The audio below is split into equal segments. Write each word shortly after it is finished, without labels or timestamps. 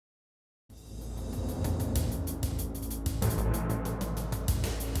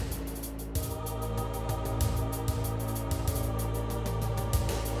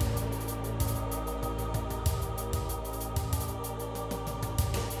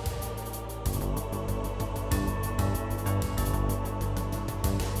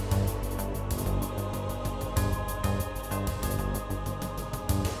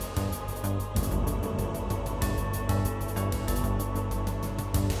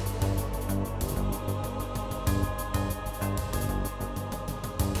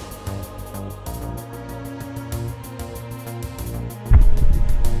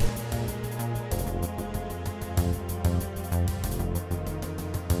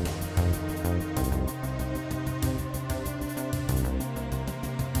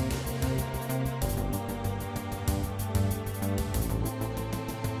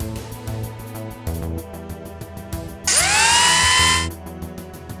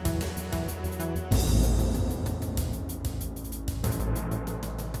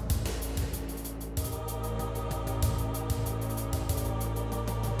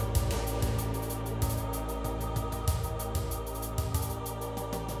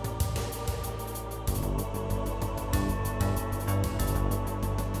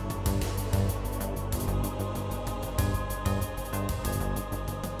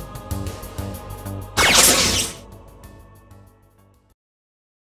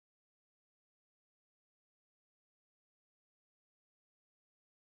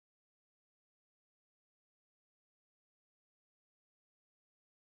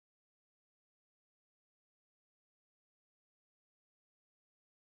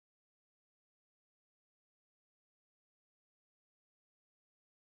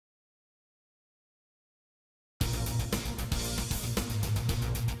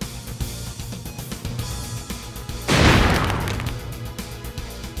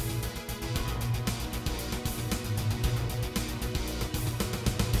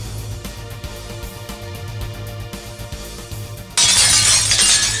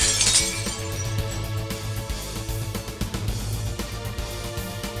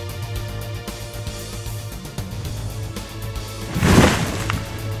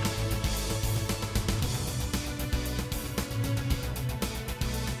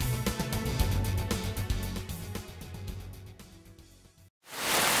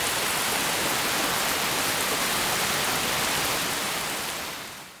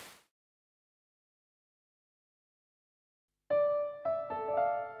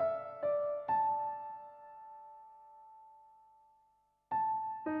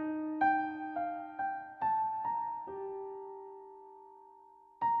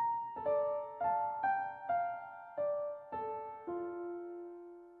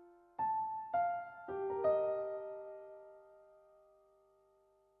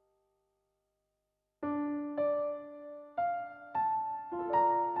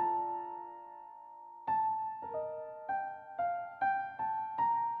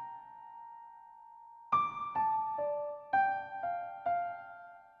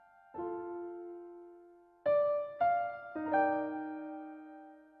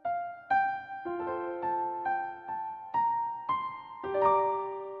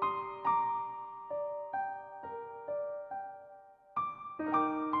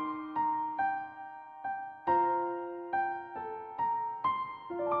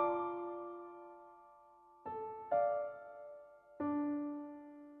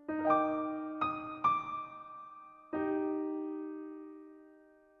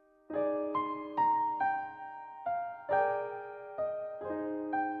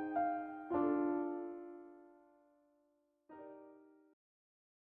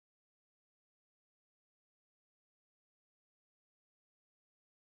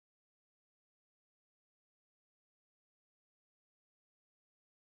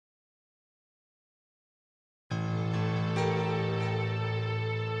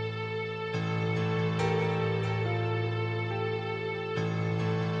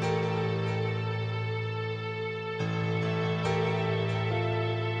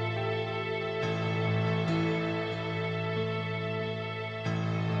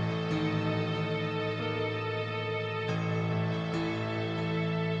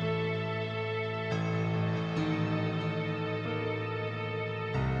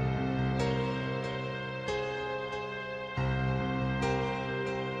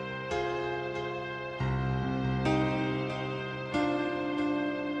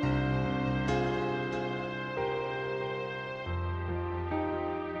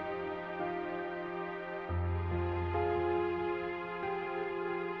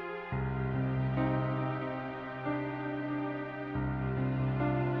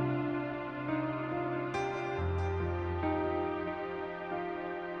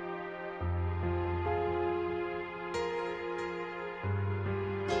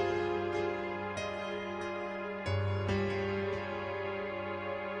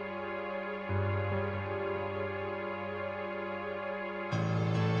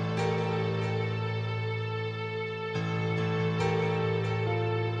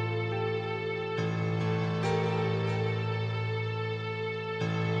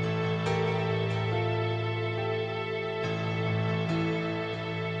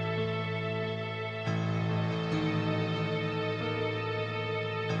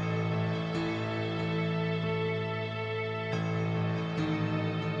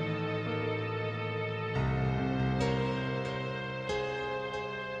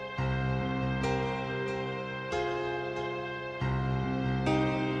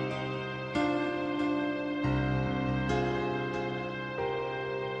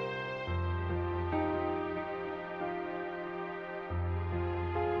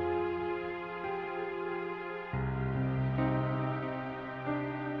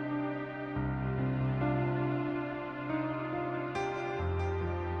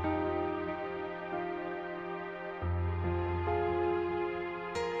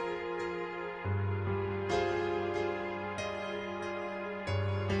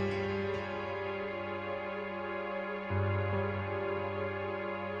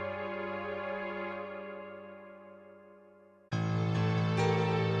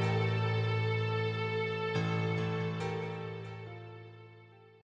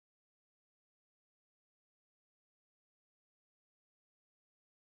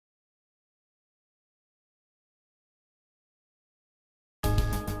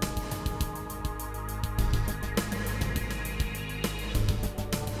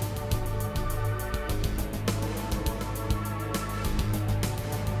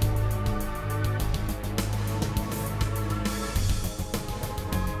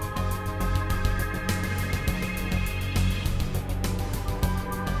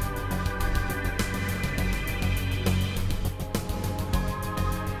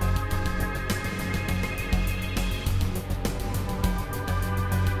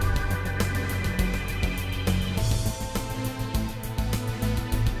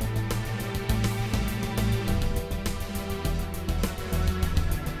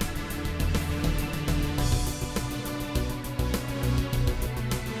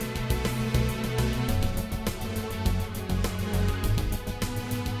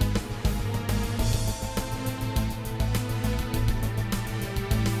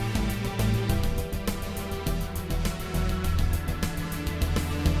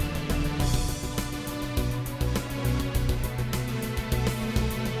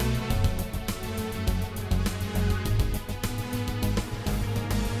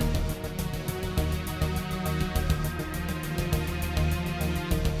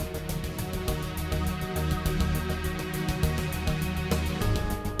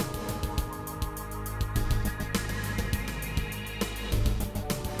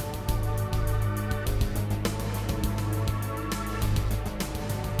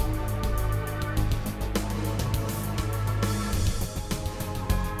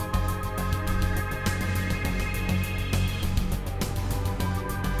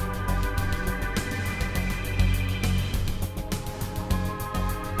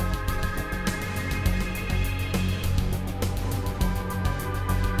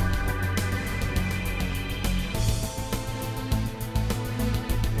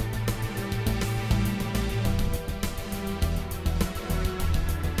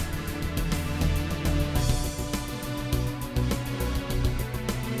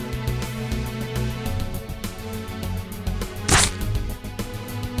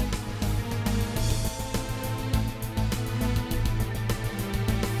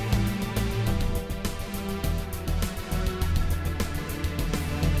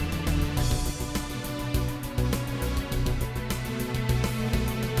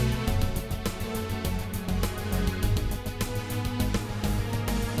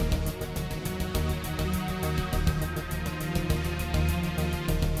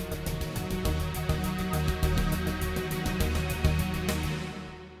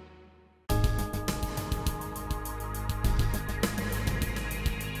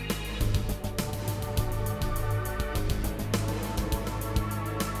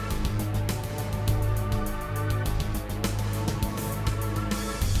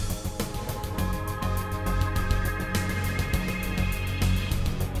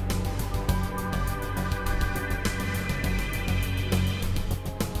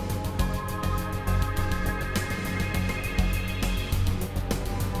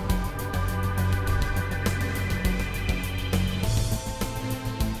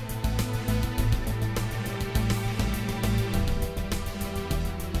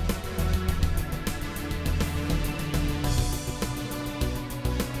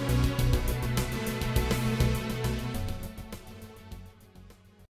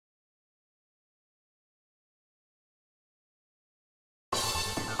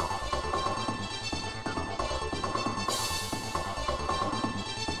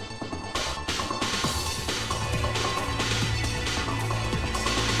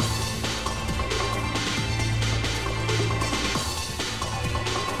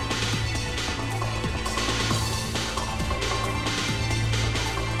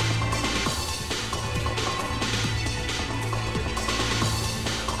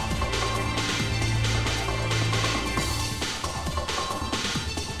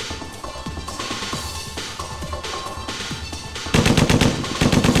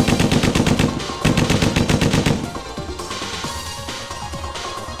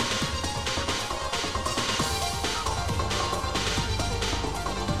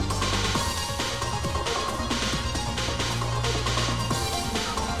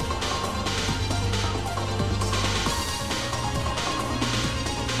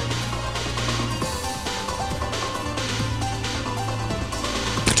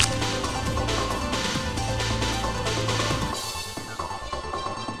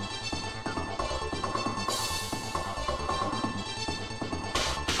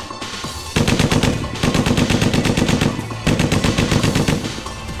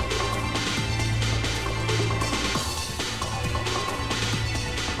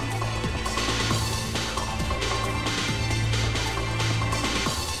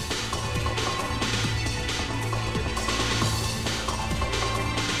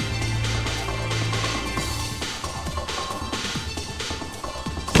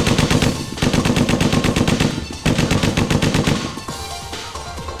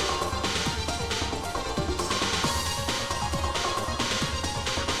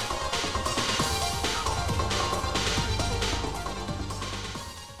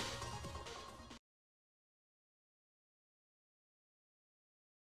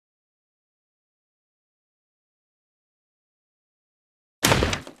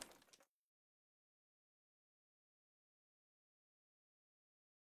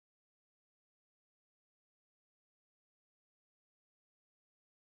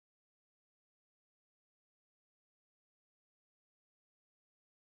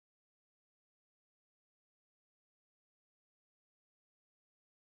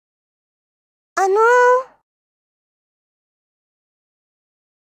あの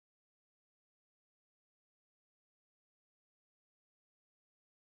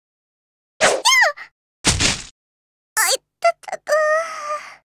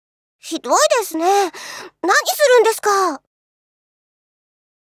ひどいですね。何するんですか？は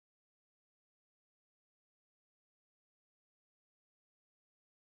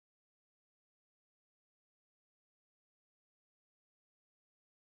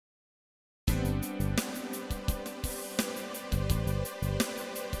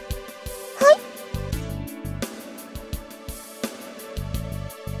い。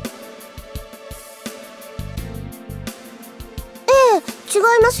ええ、違い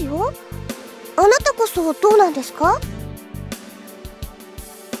ますよ。あなたこそどうなんですか？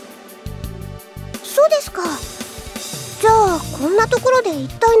そうですか。じゃあこんなところで一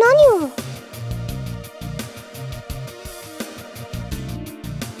体何を？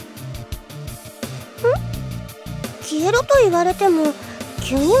消えろと言われても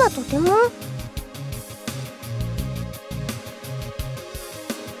急にはとても。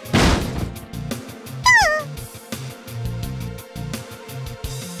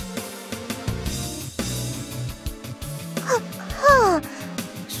はあ、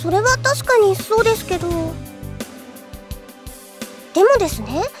それは確かにそうですけど。でもです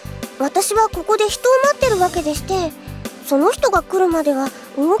ね、私はここで人を待ってるわけでして、その人が来るまでは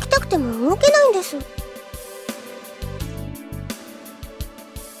動きたくても動けないんです。は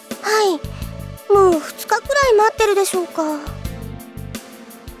い、もう2日くらい待ってるでしょうか。はあ、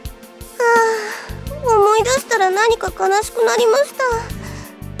思い出したら何か悲しくなりました。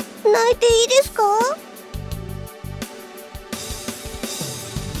泣いていいですか？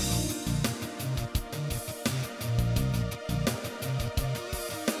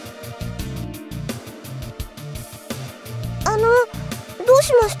どう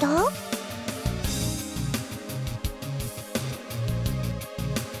しました？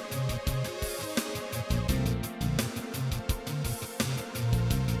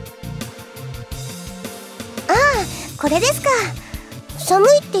これですか。寒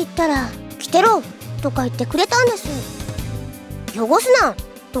いって言ったら着てろとか言ってくれたんです。汚すな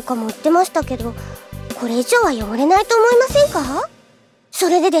とかも言ってましたけど、これ以上は汚れないと思いませんか？そ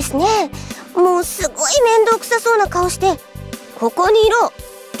れでですね、もうすごい面倒くさそうな顔してここにいろ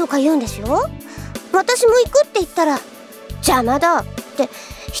とか言うんですよ。私も行くって言ったら邪魔だって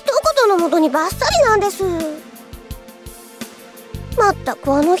一言のもとにバッサリなんです。まった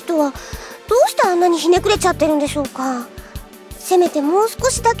くあの人はどうしてあんなにひねくれちゃってるんでしょうか。せめてもう少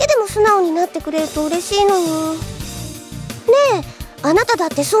しだけでも素直になってくれると嬉しいのに。ねえ、あなただっ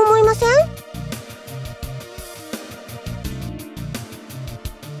てそう思いません？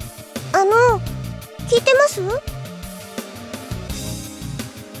聞いてます？で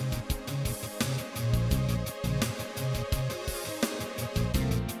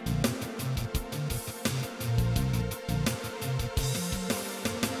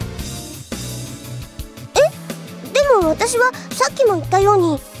も私はさっきも言ったよう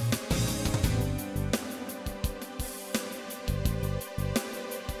に。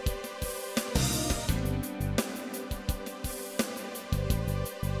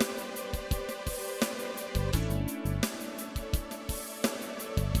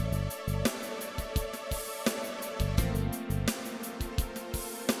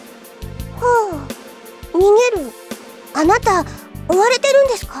はあ、逃げる。あなた追われてるん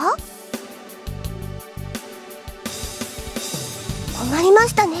ですか？困りま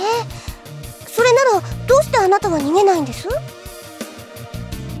したね。それならどうしてあなたは逃げないんです？ちょっ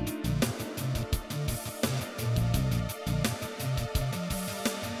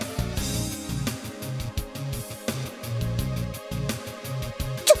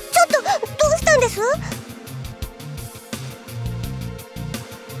とどうしたんです？